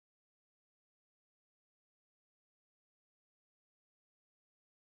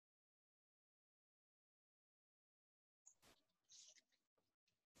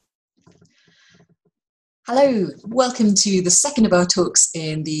Hello, welcome to the second of our talks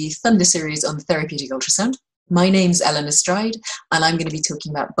in the ThUNDDAR series on therapeutic ultrasound. My name's Eleanor and I'm going to be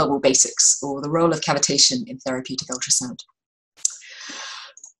talking about bubble basics, or the role of cavitation in therapeutic ultrasound.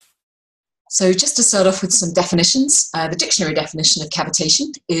 So just to start off with some definitions, the dictionary definition of cavitation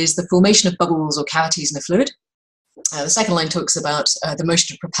is the formation of bubbles or cavities in a fluid. The second line talks about the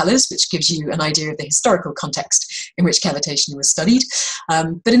motion of propellers, which gives you an idea of the historical context in which cavitation was studied.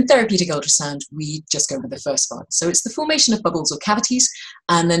 But in therapeutic ultrasound, we just go with the first part. So it's the formation of bubbles or cavities,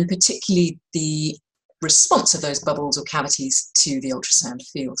 and then particularly the response of those bubbles or cavities to the ultrasound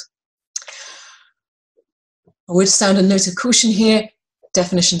field. I would sound a note of caution here.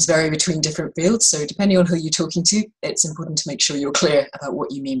 Definitions vary between different fields, so depending on who you're talking to, it's important to make sure you're clear about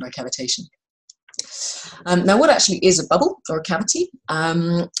what you mean by cavitation. Now, what actually is a bubble or a cavity?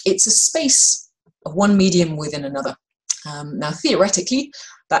 It's a space of one medium within another. Now, theoretically,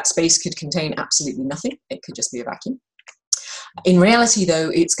 that space could contain absolutely nothing. It could just be a vacuum. In reality, though,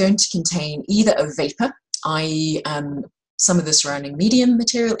 it's going to contain either a vapor, i.e. some of the surrounding medium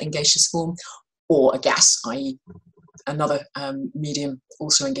material in gaseous form, or a gas, i.e. another medium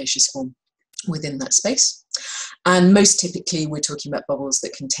also in gaseous form within that space. And most typically, we're talking about bubbles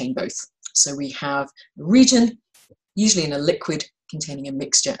that contain both. So we have a region, usually in a liquid, containing a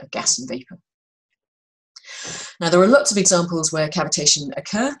mixture of gas and vapor. Now, there are lots of examples where cavitation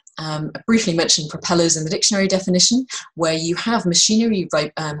occur. I briefly mentioned propellers in the dictionary definition, where you have machinery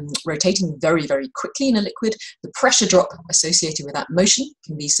rotating very, very quickly in a liquid. The pressure drop associated with that motion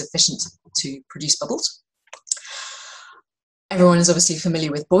can be sufficient to produce bubbles. Everyone is obviously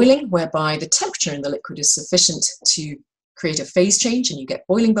familiar with boiling, whereby the temperature in the liquid is sufficient to create a phase change and you get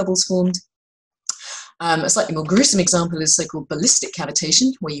boiling bubbles formed. A slightly more gruesome example is so-called ballistic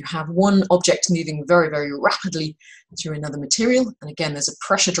cavitation, where you have one object moving very, very rapidly through another material. And again, there's a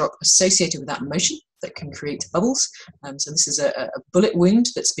pressure drop associated with that motion that can create bubbles. So this is a bullet wound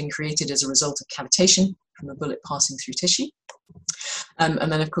that's been created as a result of cavitation from a bullet passing through tissue.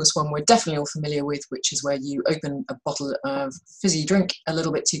 And then, of course, one we're definitely all familiar with, which is where you open a bottle of fizzy drink a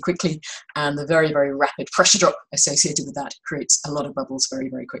little bit too quickly, and the very, very rapid pressure drop associated with that creates a lot of bubbles very,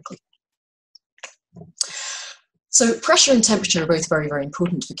 very quickly. So pressure and temperature are both very, very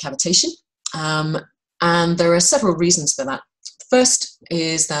important for cavitation, and there are several reasons for that. First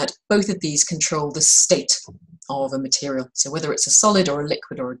is that both of these control the state of a material. So whether it's a solid or a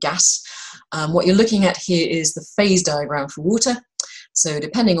liquid or a gas, what you're looking at here is the phase diagram for water. So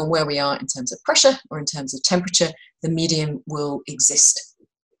depending on where we are in terms of pressure or in terms of temperature, the medium will exist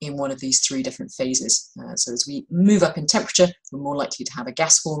in one of these three different phases. So as we move up in temperature, we're more likely to have a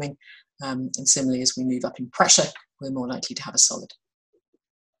gas forming, and similarly as we move up in pressure, we're more likely to have a solid.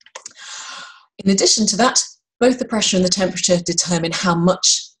 In addition to that, both the pressure and the temperature determine how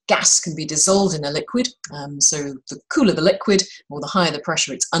much gas can be dissolved in a liquid. So the cooler the liquid, or the higher the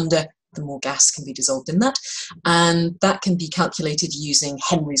pressure it's under, the more gas can be dissolved in that. And that can be calculated using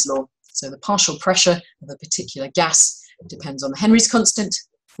Henry's law. So the partial pressure of a particular gas depends on the Henry's constant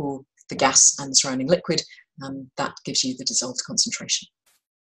for the gas and the surrounding liquid, and that gives you the dissolved concentration.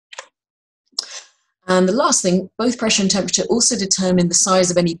 And the last thing, both pressure and temperature also determine the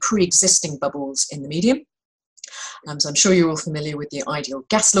size of any pre-existing bubbles in the medium. So I'm sure you're all familiar with the ideal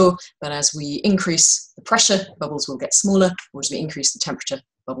gas law, but as we increase the pressure, bubbles will get smaller, or as we increase the temperature,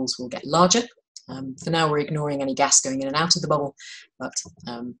 bubbles will get larger. For now, we're ignoring any gas going in and out of the bubble, but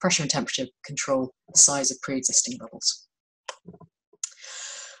pressure and temperature control the size of pre-existing bubbles.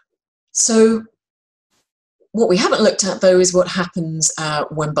 So what we haven't looked at, though, is what happens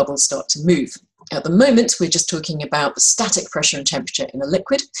when bubbles start to move. At the moment, we're just talking about the static pressure and temperature in a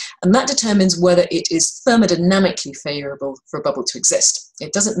liquid, and that determines whether it is thermodynamically favourable for a bubble to exist.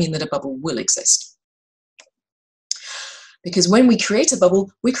 It doesn't mean that a bubble will exist. Because when we create a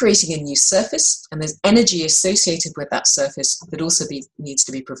bubble, we're creating a new surface, and there's energy associated with that surface that also needs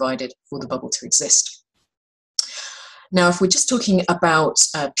to be provided for the bubble to exist. Now, if we're just talking about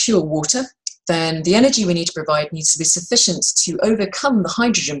pure water, then the energy we need to provide needs to be sufficient to overcome the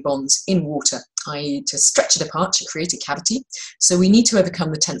hydrogen bonds in water, i.e. to stretch it apart to create a cavity. So we need to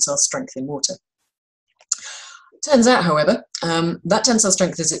overcome the tensile strength in water. Turns out, however, that tensile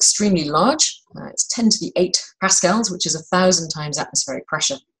strength is extremely large. It's 10 to the 8 pascals, which is 1,000 times atmospheric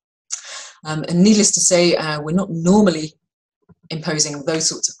pressure. And needless to say, we're not normally imposing those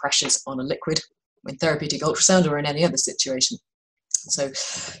sorts of pressures on a liquid in therapeutic ultrasound or in any other situation. So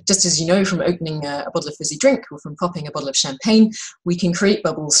just as you know from opening a bottle of fizzy drink or from popping a bottle of champagne, we can create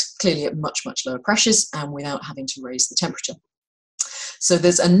bubbles clearly at much, much lower pressures and without having to raise the temperature. So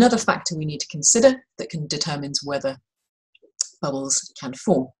there's another factor we need to consider that can determine whether bubbles can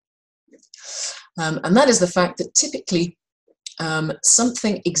form. And that is the fact that typically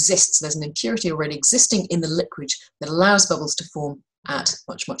something exists, there's an impurity already existing in the liquid that allows bubbles to form at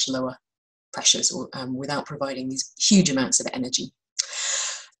much, much lower pressures or without providing these huge amounts of energy.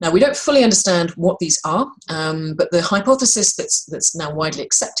 Now, we don't fully understand what these are, but the hypothesis that's now widely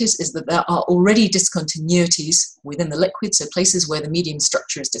accepted is that there are already discontinuities within the liquid, so places where the medium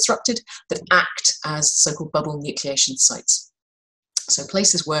structure is disrupted, that act as so-called bubble nucleation sites. So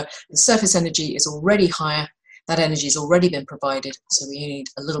places where the surface energy is already higher, that energy has already been provided, so we need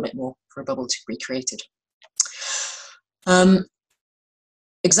a little bit more for a bubble to be created.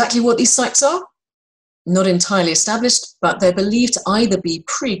 Exactly what these sites are, not entirely established, but they're believed to either be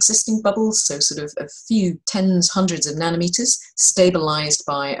pre-existing bubbles, so sort of a few tens, hundreds of nanometers, stabilized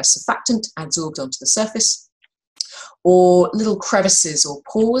by a surfactant adsorbed onto the surface, or little crevices or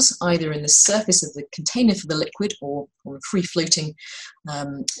pores, either in the surface of the container for the liquid or free-floating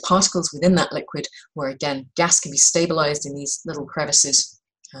particles within that liquid, where again, gas can be stabilized in these little crevices,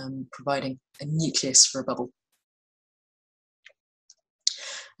 providing a nucleus for a bubble.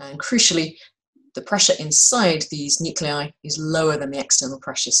 And crucially, the pressure inside these nuclei is lower than the external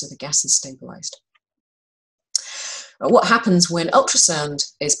pressure, so the gas is stabilized. What happens when ultrasound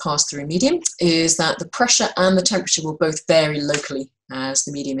is passed through a medium is that the pressure and the temperature will both vary locally as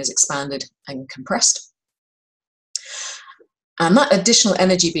the medium is expanded and compressed. And that additional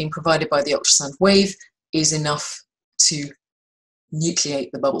energy being provided by the ultrasound wave is enough to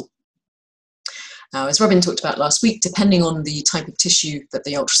nucleate the bubble. Now, as Robin talked about last week, depending on the type of tissue that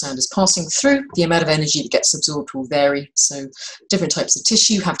the ultrasound is passing through, the amount of energy that gets absorbed will vary. So different types of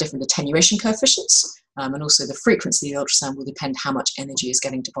tissue have different attenuation coefficients, and also the frequency of the ultrasound will depend how much energy is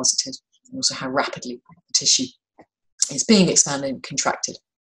getting deposited, and also how rapidly the tissue is being expanded and contracted.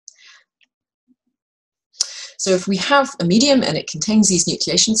 So if we have a medium and it contains these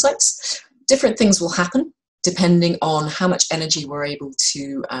nucleation sites, different things will happen depending on how much energy we're able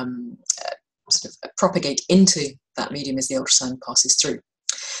to sort of propagate into that medium as the ultrasound passes through.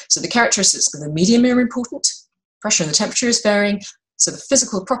 So the characteristics of the medium are important, pressure and the temperature is varying, so the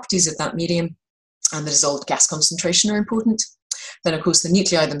physical properties of that medium and the dissolved gas concentration are important. Then of course the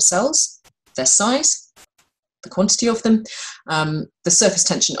nuclei themselves, their size, the quantity of them, the surface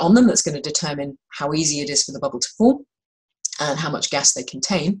tension on them, that's going to determine how easy it is for the bubble to form and how much gas they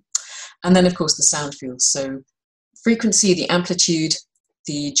contain. And then of course the sound field, so frequency, the amplitude,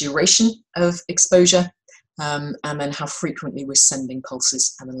 the duration of exposure, and then how frequently we're sending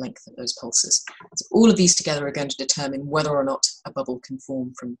pulses and the length of those pulses. So all of these together are going to determine whether or not a bubble can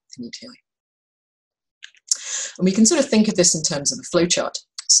form from the nuclei. And we can sort of think of this in terms of a flowchart.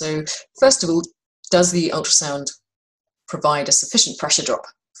 So first of all, does the ultrasound provide a sufficient pressure drop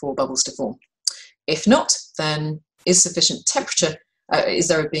for bubbles to form? If not, then is sufficient temperature, is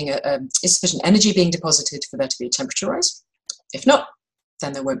sufficient energy being deposited for there to be a temperature rise? If not,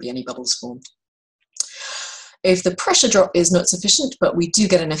 then there won't be any bubbles formed. If the pressure drop is not sufficient, but we do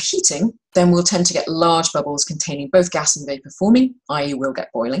get enough heating, then we'll tend to get large bubbles containing both gas and vapor forming, i.e. we'll get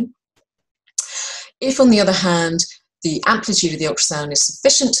boiling. If, on the other hand, the amplitude of the ultrasound is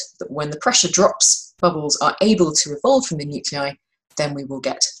sufficient that when the pressure drops, bubbles are able to evolve from the nuclei, then we will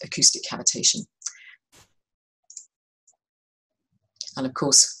get acoustic cavitation. And of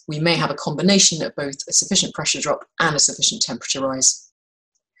course, we may have a combination of both a sufficient pressure drop and a sufficient temperature rise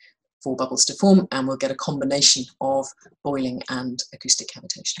for bubbles to form, and we'll get a combination of boiling and acoustic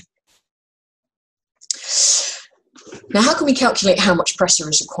cavitation. Now, how can we calculate how much pressure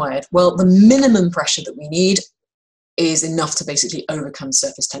is required? Well, the minimum pressure that we need is enough to basically overcome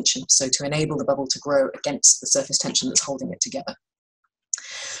surface tension, so to enable the bubble to grow against the surface tension that's holding it together.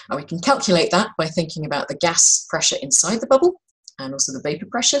 And we can calculate that by thinking about the gas pressure inside the bubble and also the vapor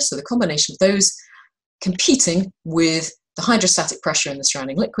pressure, so the combination of those competing with the hydrostatic pressure in the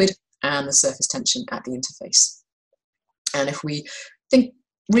surrounding liquid and the surface tension at the interface. And if we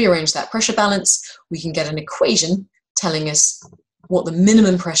rearrange that pressure balance, we can get an equation telling us what the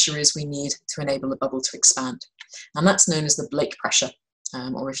minimum pressure is we need to enable a bubble to expand. And that's known as the Blake pressure.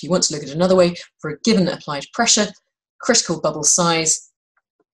 Or if you want to look at another way, for a given applied pressure, critical bubble size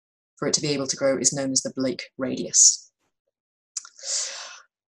for it to be able to grow is known as the Blake radius.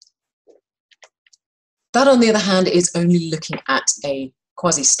 That, on the other hand, is only looking at a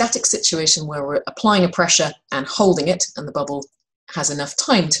quasi-static situation where we're applying a pressure and holding it, and the bubble has enough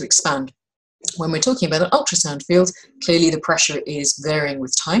time to expand. When we're talking about an ultrasound field, clearly the pressure is varying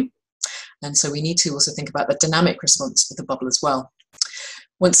with time, and so we need to also think about the dynamic response of the bubble as well.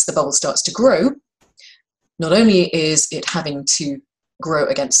 Once the bubble starts to grow, not only is it having to grow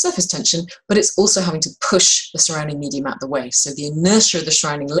against surface tension, but it's also having to push the surrounding medium out the way. So the inertia of the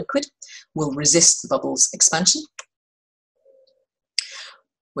surrounding liquid will resist the bubble's expansion,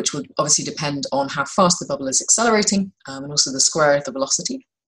 which would obviously depend on how fast the bubble is accelerating and also the square of the velocity.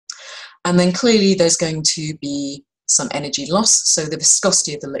 And then clearly there's going to be some energy loss, so the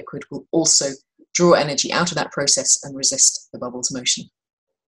viscosity of the liquid will also draw energy out of that process and resist the bubble's motion.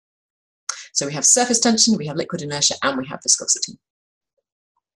 So we have surface tension, we have liquid inertia, and we have viscosity.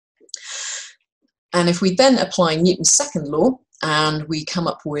 And if we then apply Newton's second law and we come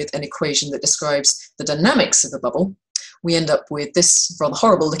up with an equation that describes the dynamics of a bubble, we end up with this rather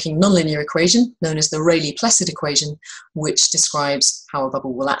horrible looking nonlinear equation known as the Rayleigh-Plessid equation, which describes how a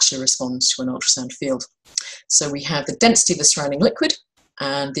bubble will actually respond to an ultrasound field. So we have the density of the surrounding liquid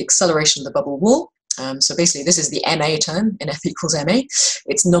and the acceleration of the bubble wall. So basically this is the NA term in F equals MA.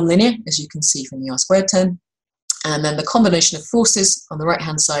 It's nonlinear, as you can see from the R squared term. And then the combination of forces on the right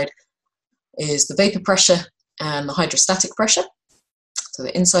hand side is the vapor pressure and the hydrostatic pressure. So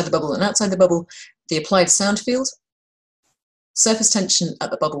the inside the bubble and outside the bubble, the applied sound field, surface tension at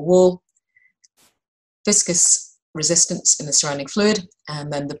the bubble wall, viscous resistance in the surrounding fluid,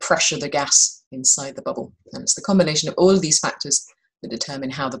 and then the pressure of the gas inside the bubble. And it's the combination of all of these factors that determine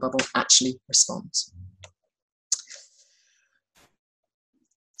how the bubble actually responds.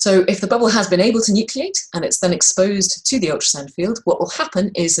 So if the bubble has been able to nucleate and it's then exposed to the ultrasound field, what will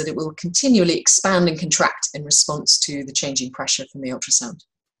happen is that it will continually expand and contract in response to the changing pressure from the ultrasound.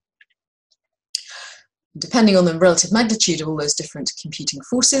 Depending on the relative magnitude of all those different competing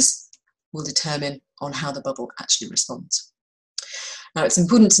forces will determine on how the bubble actually responds. Now it's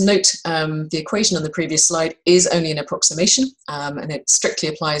important to note the equation on the previous slide is only an approximation and it strictly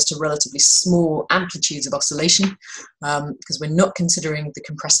applies to relatively small amplitudes of oscillation because we're not considering the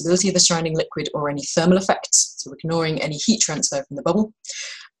compressibility of the surrounding liquid or any thermal effects, so we're ignoring any heat transfer from the bubble.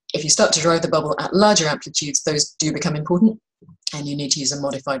 If you start to drive the bubble at larger amplitudes, those do become important and you need to use a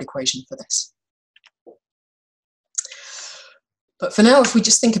modified equation for this. But for now, if we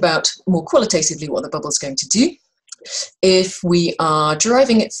just think about more qualitatively what the bubble is going to do, if we are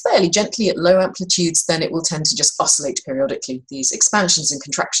driving it fairly gently at low amplitudes, then it will tend to just oscillate periodically. These expansions and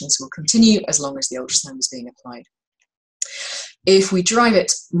contractions will continue as long as the ultrasound is being applied. If we drive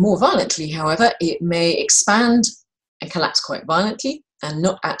it more violently, however, it may expand and collapse quite violently and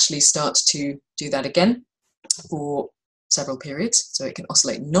not actually start to do that again for several periods, so it can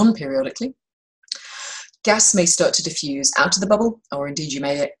oscillate non-periodically. Gas may start to diffuse out of the bubble, or indeed you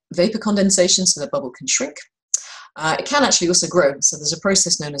may get vapor condensation, so the bubble can shrink. It can actually also grow, so there's a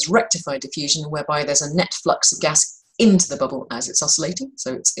process known as rectified diffusion whereby there's a net flux of gas into the bubble as it's oscillating,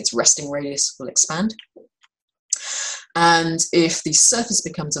 so its resting radius will expand. And if the surface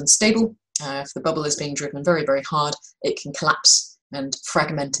becomes unstable, if the bubble is being driven very, very hard, it can collapse and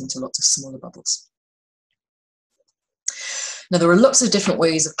fragment into lots of smaller bubbles. Now there are lots of different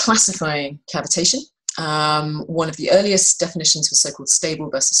ways of classifying cavitation. One of the earliest definitions was so-called stable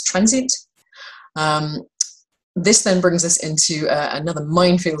versus transient. This then brings us into another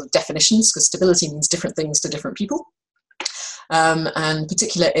minefield of definitions, because stability means different things to different people. And in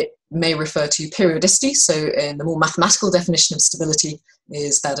particular, it may refer to periodicity. So in the more mathematical definition of stability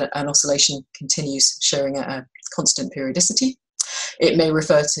is that an oscillation continues showing a constant periodicity. It may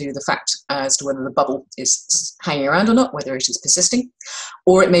refer to the fact as to whether the bubble is hanging around or not, whether it is persisting,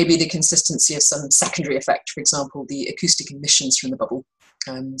 or it may be the consistency of some secondary effect, for example, the acoustic emissions from the bubble.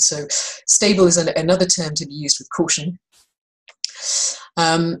 So stable is another term to be used with caution.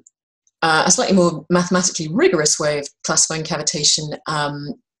 A slightly more mathematically rigorous way of classifying cavitation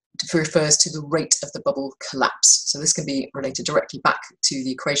refers to the rate of the bubble collapse. So this can be related directly back to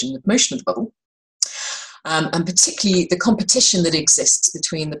the equation of motion of the bubble. And particularly the competition that exists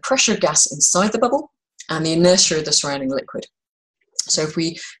between the pressure of gas inside the bubble and the inertia of the surrounding liquid. So if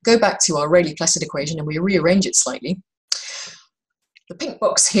we go back to our Rayleigh-Plessid equation and we rearrange it slightly, the pink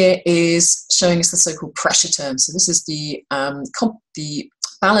box here is showing us the so-called pressure term. So this is the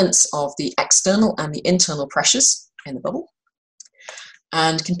balance of the external and the internal pressures in the bubble.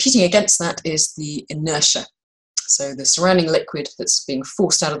 And competing against that is the inertia. So the surrounding liquid that's being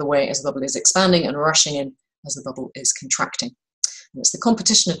forced out of the way as the bubble is expanding and rushing in as the bubble is contracting. And it's the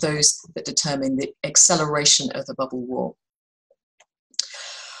competition of those that determine the acceleration of the bubble wall.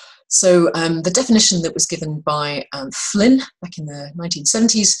 So the definition that was given by Flynn back in the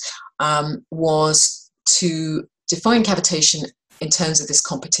 1970s was to define cavitation in terms of this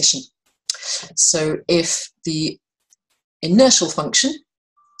competition. So if the inertial function,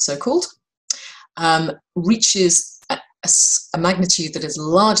 so-called, reaches a magnitude that is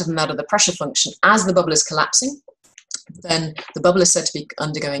larger than that of the pressure function as the bubble is collapsing, then the bubble is said to be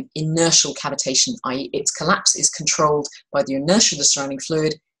undergoing inertial cavitation, i.e. its collapse is controlled by the inertia of the surrounding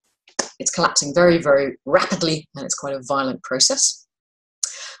fluid it's collapsing very, very rapidly, and it's quite a violent process.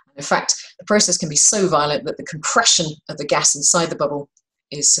 In fact, the process can be so violent that the compression of the gas inside the bubble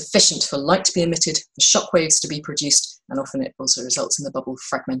is sufficient for light to be emitted, for shock waves to be produced, and often it also results in the bubble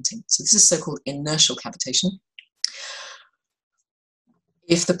fragmenting. So this is so-called inertial cavitation.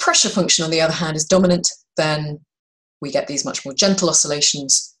 If the pressure function, on the other hand, is dominant, then we get these much more gentle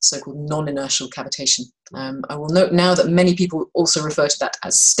oscillations, so-called non-inertial cavitation. I will note now that many people also refer to that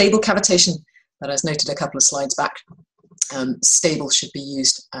as stable cavitation, but as noted a couple of slides back, stable should be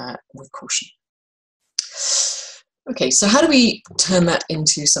used with caution. Okay, so how do we turn that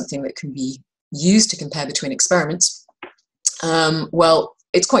into something that can be used to compare between experiments? Well,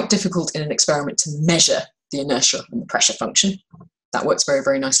 it's quite difficult in an experiment to measure the inertia and the pressure function. That works very,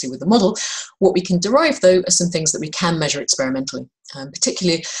 very nicely with the model. What we can derive, though, are some things that we can measure experimentally.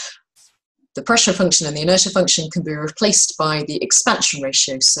 Particularly, the pressure function and the inertia function can be replaced by the expansion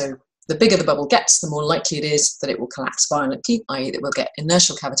ratio. So the bigger the bubble gets, the more likely it is that it will collapse violently, i.e. that we'll get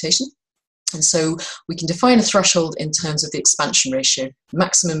inertial cavitation. And so we can define a threshold in terms of the expansion ratio, the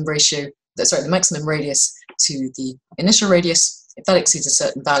maximum radius to the initial radius. If that exceeds a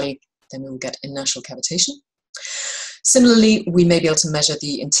certain value, then we will get inertial cavitation. Similarly, we may be able to measure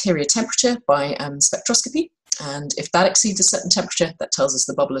the interior temperature by spectroscopy, and if that exceeds a certain temperature, that tells us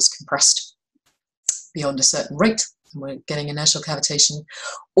the bubble is compressed beyond a certain rate, and we're getting inertial cavitation.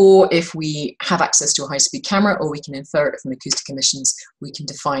 Or if we have access to a high-speed camera, or we can infer it from acoustic emissions, we can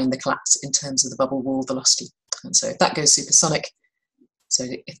define the collapse in terms of the bubble wall velocity. And so if that goes supersonic, so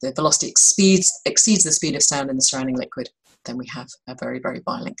if the velocity exceeds the speed of sound in the surrounding liquid, then we have a very, very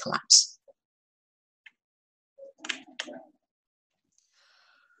violent collapse.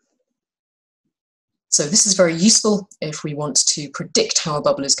 So this is very useful if we want to predict how a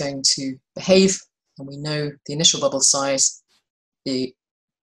bubble is going to behave, and we know the initial bubble size, the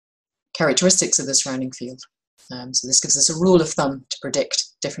characteristics of the surrounding field. So this gives us a rule of thumb to predict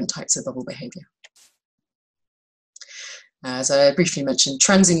different types of bubble behavior. As I briefly mentioned,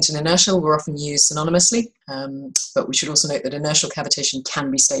 transient and inertial were often used synonymously, but we should also note that inertial cavitation can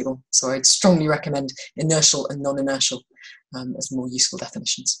be stable. So I'd strongly recommend inertial and non-inertial as more useful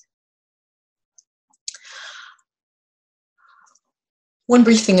definitions. One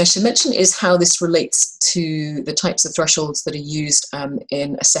brief thing I should mention is how this relates to the types of thresholds that are used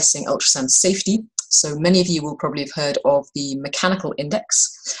in assessing ultrasound safety. So many of you will probably have heard of the mechanical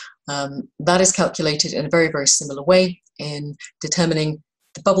index. That is calculated in a very, very similar way in determining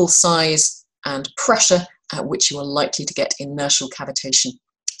the bubble size and pressure at which you are likely to get inertial cavitation.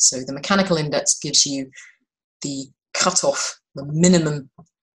 So the mechanical index gives you the cutoff, the minimum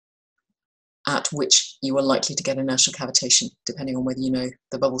at which you are likely to get inertial cavitation, depending on whether you know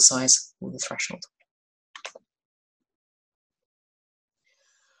the bubble size or the threshold.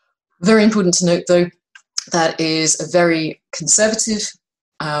 Very important to note, though, that is a very conservative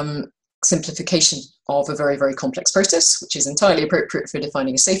simplification of a very, very complex process, which is entirely appropriate for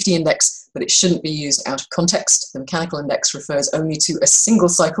defining a safety index, but it shouldn't be used out of context. The mechanical index refers only to a single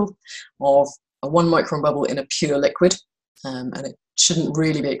cycle of a 1 micron bubble in a pure liquid, and it shouldn't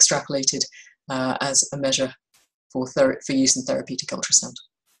really be extrapolated as a measure for use in therapeutic ultrasound.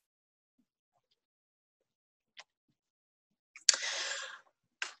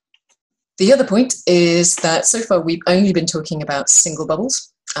 The other point is that so far we've only been talking about single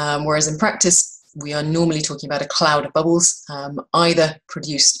bubbles, whereas in practice we are normally talking about a cloud of bubbles, either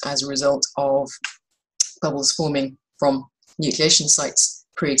produced as a result of bubbles forming from nucleation sites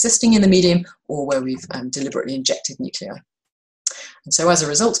pre-existing in the medium, or where we've deliberately injected nuclei. And so as a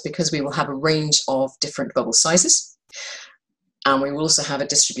result, because we will have a range of different bubble sizes, and we will also have a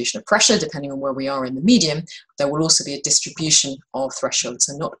distribution of pressure depending on where we are in the medium, there will also be a distribution of thresholds,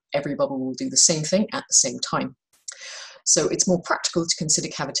 and not every bubble will do the same thing at the same time. So it's more practical to consider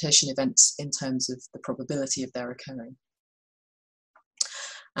cavitation events in terms of the probability of their occurring.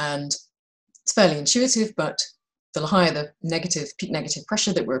 And it's fairly intuitive, but the higher the peak negative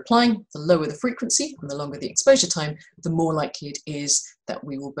pressure that we're applying, the lower the frequency and the longer the exposure time, the more likely it is that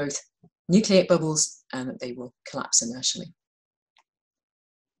we will both nucleate bubbles and that they will collapse inertially.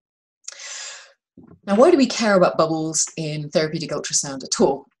 Now, why do we care about bubbles in therapeutic ultrasound at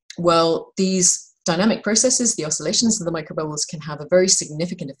all? Well, these dynamic processes, the oscillations of the microbubbles, can have a very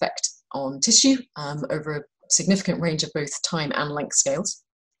significant effect on tissue over a significant range of both time and length scales.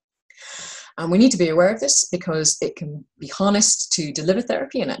 And we need to be aware of this because it can be harnessed to deliver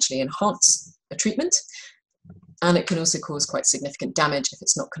therapy and actually enhance a treatment. And it can also cause quite significant damage if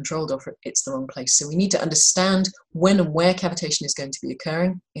it's not controlled or if it's the wrong place. So we need to understand when and where cavitation is going to be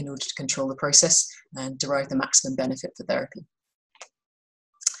occurring in order to control the process and derive the maximum benefit for therapy.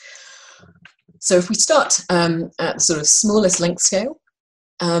 So if we start at the sort of smallest length scale,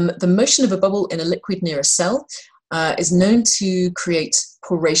 the motion of a bubble in a liquid near a cell is known to create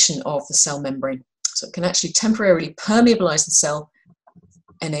poration of the cell membrane. So it can actually temporarily permeabilize the cell,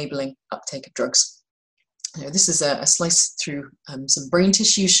 enabling uptake of drugs. Now, this is a slice through some brain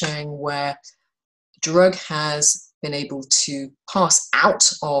tissue showing where drug has been able to pass out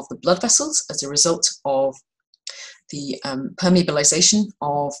of the blood vessels as a result of the permeabilization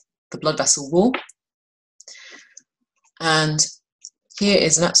of the blood vessel wall. And here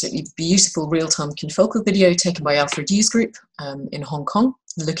is an absolutely beautiful real-time confocal video taken by Alfred Yu's group in Hong Kong,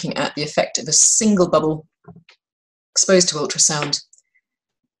 looking at the effect of a single bubble exposed to ultrasound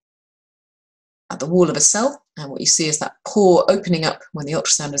at the wall of a cell. And what you see is that pore opening up when the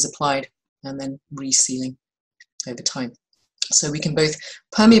ultrasound is applied and then resealing over time. So we can both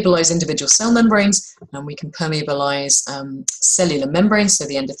permeabilize individual cell membranes and we can permeabilize cellular membranes, so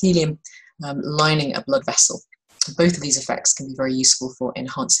the endothelium lining a blood vessel. Both of these effects can be very useful for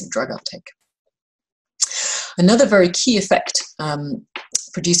enhancing drug uptake. Another very key effect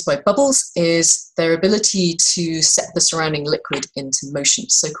produced by bubbles is their ability to set the surrounding liquid into motion,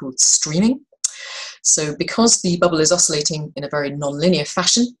 so-called streaming. So because the bubble is oscillating in a very non-linear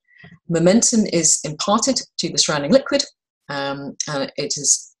fashion, momentum is imparted to the surrounding liquid, and it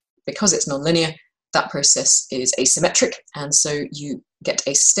is, because it's non-linear, that process is asymmetric, and so you get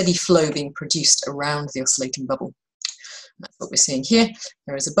a steady flow being produced around the oscillating bubble. That's what we're seeing here.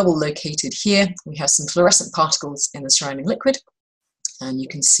 There is a bubble located here. We have some fluorescent particles in the surrounding liquid, and you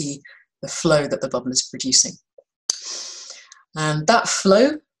can see the flow that the bubble is producing. And that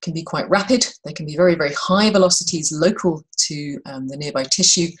flow can be quite rapid. There can be very, very high velocities local to the nearby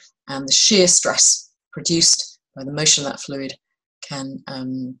tissue, and the shear stress produced by the motion of that fluid can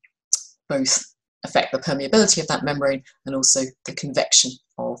both affect the permeability of that membrane and also the convection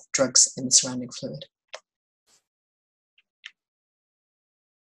of drugs in the surrounding fluid.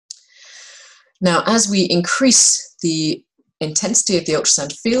 Now, as we increase the intensity of the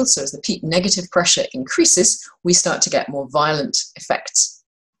ultrasound field, so as the peak negative pressure increases, we start to get more violent effects.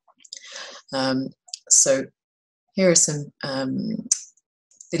 So here are some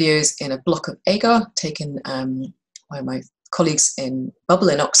videos in a block of agar taken by my colleagues in Bubble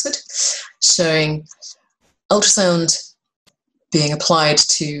in Oxford, showing ultrasound being applied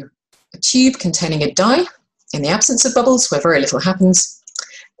to a tube containing a dye in the absence of bubbles, where very little happens.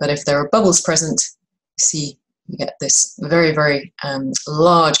 But if there are bubbles present, you see you get this very, very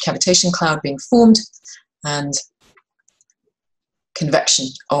large cavitation cloud being formed and convection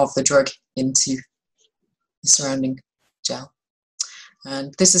of the drug into the surrounding gel.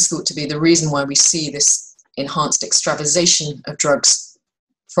 And this is thought to be the reason why we see this enhanced extravasation of drugs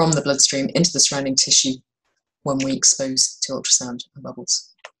from the bloodstream into the surrounding tissue when we expose to ultrasound and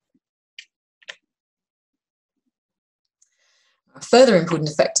bubbles. A further important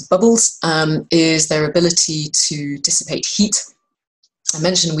effect of bubbles is their ability to dissipate heat. I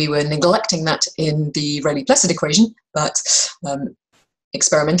mentioned we were neglecting that in the Rayleigh-Placid equation, but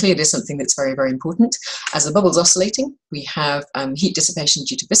experimentally it is something that's very, very important. As the bubble's oscillating, we have heat dissipation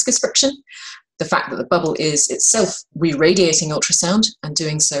due to viscous friction. The fact that the bubble is itself re-radiating ultrasound and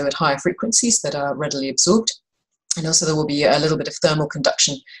doing so at higher frequencies that are readily absorbed. And also there will be a little bit of thermal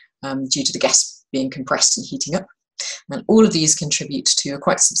conduction due to the gas being compressed and heating up. And all of these contribute to a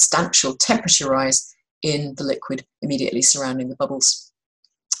quite substantial temperature rise in the liquid immediately surrounding the bubbles.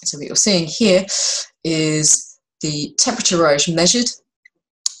 So what you're seeing here is the temperature rise measured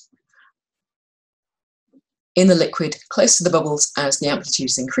in the liquid close to the bubbles as the amplitude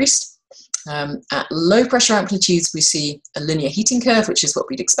is increased. At low pressure amplitudes, we see a linear heating curve, which is what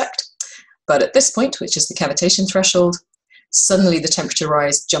we'd expect. But at this point, which is the cavitation threshold, suddenly the temperature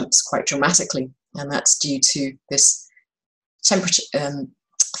rise jumps quite dramatically. And that's due to this temperature,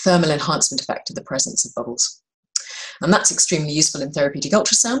 thermal enhancement effect of the presence of bubbles. And that's extremely useful in therapeutic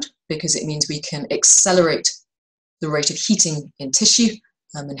ultrasound because it means we can accelerate the rate of heating in tissue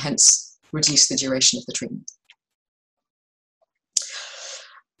and hence reduce the duration of the treatment.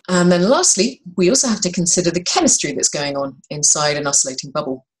 And then lastly, we also have to consider the chemistry that's going on inside an oscillating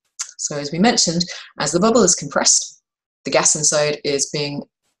bubble. So as we mentioned, as the bubble is compressed, the gas inside is being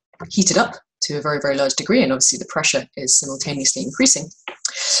heated up to a very, very large degree, and obviously the pressure is simultaneously increasing.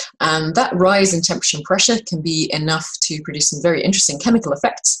 And that rise in temperature and pressure can be enough to produce some very interesting chemical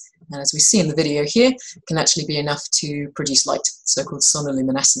effects. And as we see in the video here, can actually be enough to produce light, so-called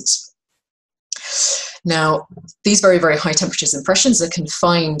sonoluminescence. Now, these very, very high temperatures and pressures are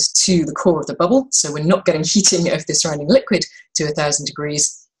confined to the core of the bubble, so we're not getting heating of the surrounding liquid to 1000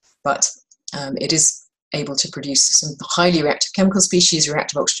 degrees, but it is able to produce some highly reactive chemical species,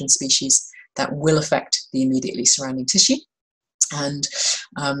 reactive oxygen species, that will affect the immediately surrounding tissue, and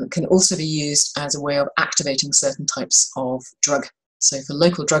can also be used as a way of activating certain types of drug. So for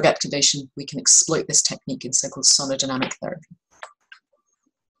local drug activation, we can exploit this technique in so-called sonodynamic therapy.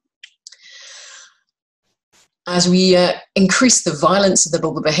 As we increase the violence of the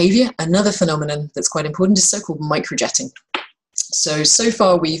bubble behavior, another phenomenon that's quite important is so-called microjetting. So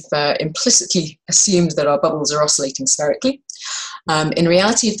far we've implicitly assumed that our bubbles are oscillating spherically. In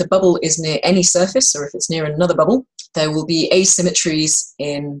reality, if the bubble is near any surface, or if it's near another bubble, there will be asymmetries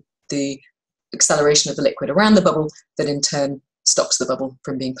in the acceleration of the liquid around the bubble that in turn stops the bubble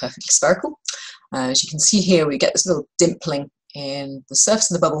from being perfectly spherical. As you can see here, we get this little dimpling in the surface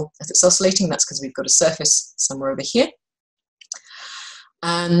of the bubble as it's oscillating. That's because we've got a surface somewhere over here.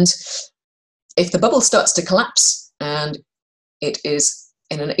 And if the bubble starts to collapse and it is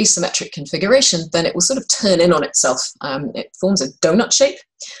in an asymmetric configuration, then it will sort of turn in on itself. It forms a donut shape,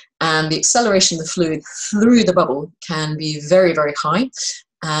 and the acceleration of the fluid through the bubble can be very, very high,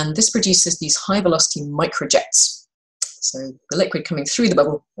 and this produces these high velocity microjets. So the liquid coming through the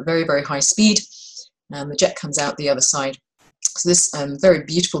bubble at very, very high speed, and the jet comes out the other side. So this very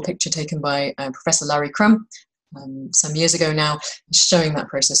beautiful picture taken by Professor Larry Crum some years ago now is showing that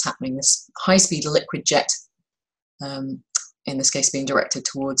process happening, this high-speed liquid jet, in this case being directed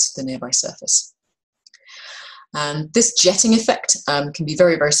towards the nearby surface. And this jetting effect can be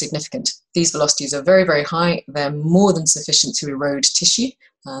very, very significant. These velocities are very, very high. They're more than sufficient to erode tissue.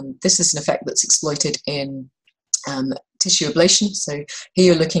 This is an effect that's exploited in tissue ablation. So here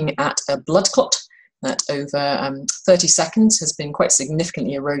you're looking at a blood clot that over 30 seconds has been quite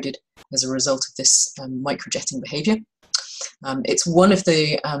significantly eroded as a result of this microjetting behavior. It's one of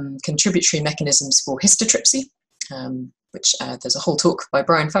the contributory mechanisms for histotripsy, which there's a whole talk by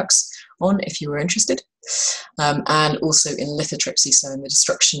Brian Fuchs on if you were interested, and also in lithotripsy, so in the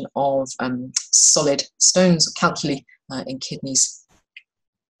destruction of solid stones or calculi in kidneys.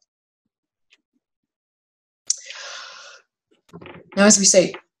 Now, as we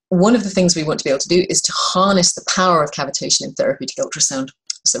say, one of the things we want to be able to do is to harness the power of cavitation in therapeutic ultrasound.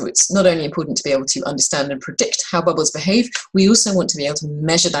 So it's not only important to be able to understand and predict how bubbles behave, we also want to be able to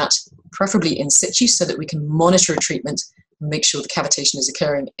measure that, preferably in situ, so that we can monitor a treatment and make sure the cavitation is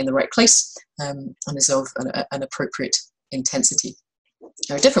occurring in the right place and is of an appropriate intensity.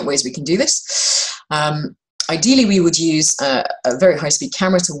 There are different ways we can do this. Ideally, we would use a very high-speed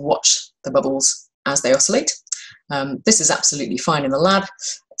camera to watch the bubbles as they oscillate. This is absolutely fine in the lab.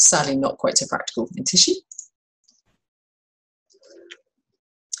 It's sadly not quite so practical in tissue.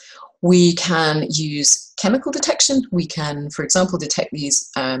 We can use chemical detection. We can, for example, detect these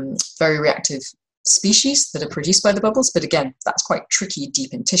very reactive species that are produced by the bubbles, but again, that's quite tricky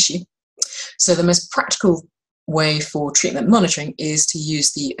deep in tissue. So the most practical way for treatment monitoring is to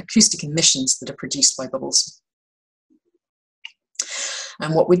use the acoustic emissions that are produced by bubbles.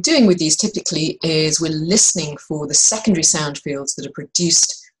 And what we're doing with these typically is we're listening for the secondary sound fields that are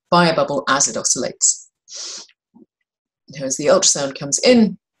produced by a bubble as it oscillates. Now, as the ultrasound comes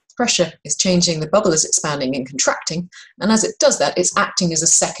in, pressure is changing, the bubble is expanding and contracting, and as it does that, it's acting as a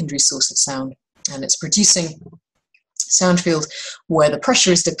secondary source of sound, and it's producing sound field where the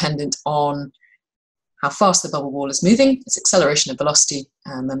pressure is dependent on how fast the bubble wall is moving, its acceleration of velocity,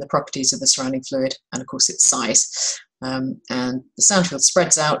 and then the properties of the surrounding fluid, and of course its size. And the sound field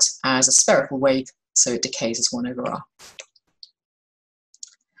spreads out as a spherical wave, so it decays as 1 over r.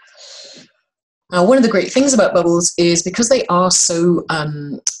 Now, one of the great things about bubbles is because they are so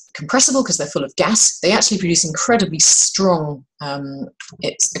compressible, because they're full of gas, they actually produce incredibly strong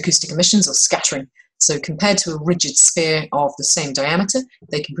acoustic emissions or scattering. So compared to a rigid sphere of the same diameter,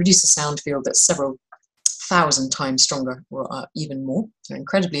 they can produce a sound field that's several thousand times stronger or even more. They're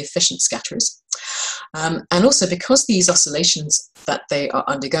incredibly efficient scatterers. And also because these oscillations that they are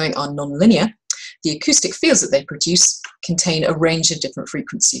undergoing are non-linear, the acoustic fields that they produce contain a range of different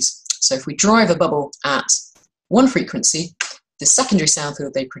frequencies. So if we drive a bubble at one frequency, the secondary sound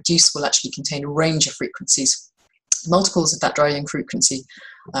field they produce will actually contain a range of frequencies, multiples of that driving frequency,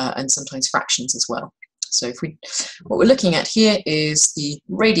 and sometimes fractions as well. So what we're looking at here is the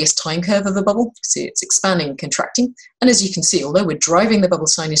radius time curve of a bubble. See, it's expanding and contracting. And as you can see, although we're driving the bubble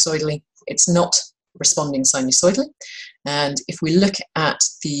sinusoidally, it's not responding sinusoidally. And if we look at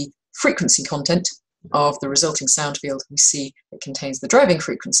the frequency content of the resulting sound field, we see it contains the driving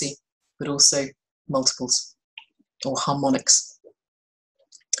frequency, but also multiples or harmonics.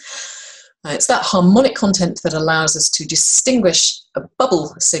 It's that harmonic content that allows us to distinguish a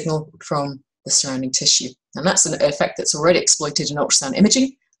bubble signal from the surrounding tissue. And that's an effect that's already exploited in ultrasound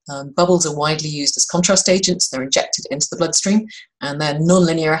imaging. Bubbles are widely used as contrast agents. They're injected into the bloodstream, and their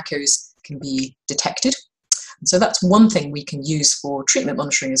nonlinear echoes can be detected. And so that's one thing we can use for treatment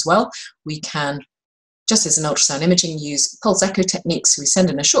monitoring as well. We can, just as in ultrasound imaging, use pulse echo techniques. We send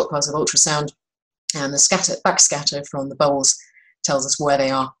in a short pulse of ultrasound, and the backscatter from the bubbles tells us where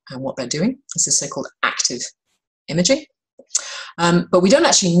they are and what they're doing. This is so-called active imaging. But we don't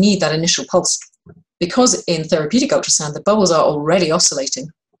actually need that initial pulse, because in therapeutic ultrasound, the bubbles are already oscillating.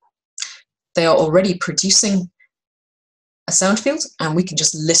 They are already producing a sound field, and we can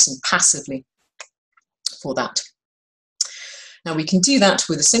just listen passively for that. Now we can do that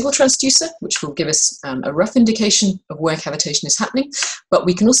with a single transducer, which will give us a rough indication of where cavitation is happening, but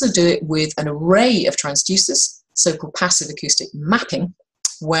we can also do it with an array of transducers, so-called passive acoustic mapping,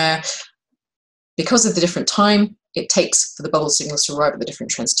 where because of the different time it takes for the bubble signals to arrive at the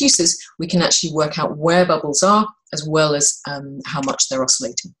different transducers, we can actually work out where bubbles are as well as how much they're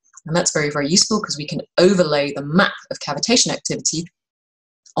oscillating. And that's very, very useful, because we can overlay the map of cavitation activity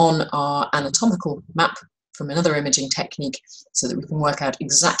on our anatomical map from another imaging technique, so that we can work out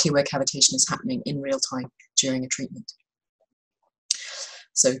exactly where cavitation is happening in real time during a treatment.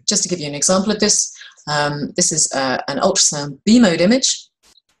 So just to give you an example of this, this is an ultrasound B-mode image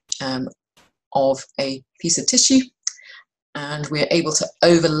of a piece of tissue, and we're able to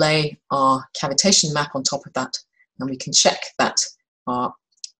overlay our cavitation map on top of that, and we can check that our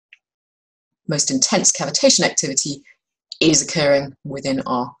most intense cavitation activity is occurring within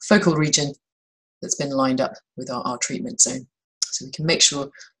our focal region that's been lined up with our treatment zone. So we can make sure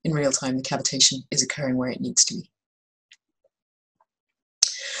in real time the cavitation is occurring where it needs to be.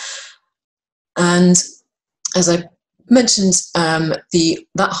 And as I mentioned,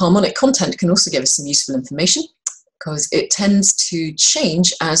 that harmonic content can also give us some useful information, because it tends to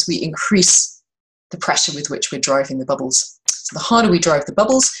change as we increase the pressure with which we're driving the bubbles. So the harder we drive the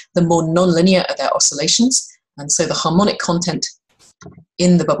bubbles, the more non-linear are their oscillations, and so the harmonic content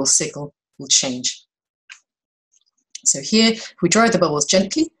in the bubble signal will change. So here, if we drive the bubbles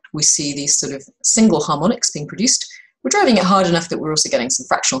gently, we see these sort of single harmonics being produced. We're driving it hard enough that we're also getting some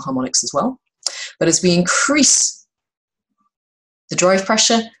fractional harmonics as well. But as we increase the drive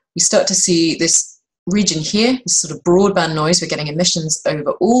pressure, we start to see this region here, this sort of broadband noise. We're getting emissions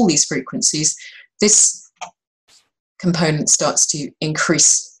over all these frequencies. This component starts to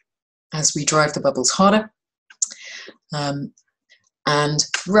increase as we drive the bubbles harder. And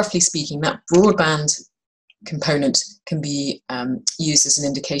roughly speaking, that broadband component can be used as an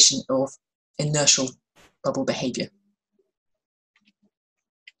indication of inertial bubble behavior.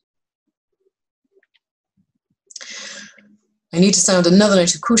 I need to sound another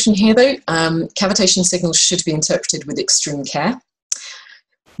note of caution here though. Cavitation signals should be interpreted with extreme care.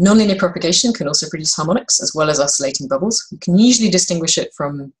 Nonlinear propagation can also produce harmonics as well as oscillating bubbles. You can usually distinguish it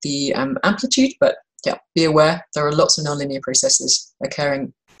from the amplitude, but yeah, be aware there are lots of nonlinear processes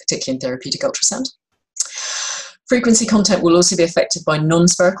occurring, particularly in therapeutic ultrasound. Frequency content will also be affected by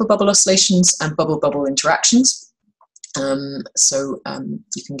non-spherical bubble oscillations and bubble-bubble interactions. So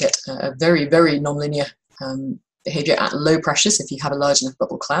you can get a very, very nonlinear behavior at low pressures if you have a large enough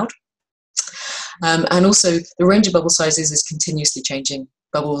bubble cloud. And also the range of bubble sizes is continuously changing.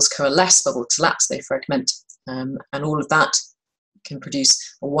 Bubbles coalesce, bubbles collapse, they fragment, and all of that can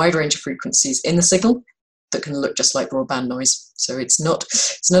produce a wide range of frequencies in the signal that can look just like broadband noise. So it's not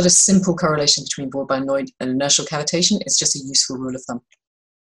a simple correlation between broadband noise and inertial cavitation, it's just a useful rule of thumb.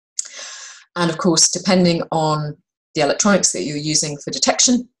 And of course, depending on the electronics that you're using for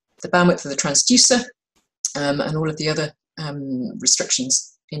detection, the bandwidth of the transducer, and all of the other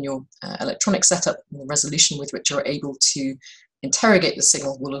restrictions in your electronic setup, and the resolution with which you're able to interrogate the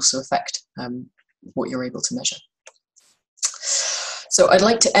signal will also affect what you're able to measure. So I'd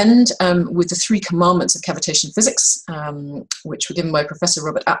like to end with the 3 commandments of cavitation physics, which were given by Professor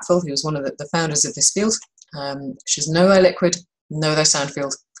Robert Apfel, who was one of the founders of this field, which is know thy liquid, know thy sound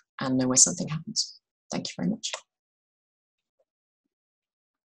field, and know where something happens. Thank you very much.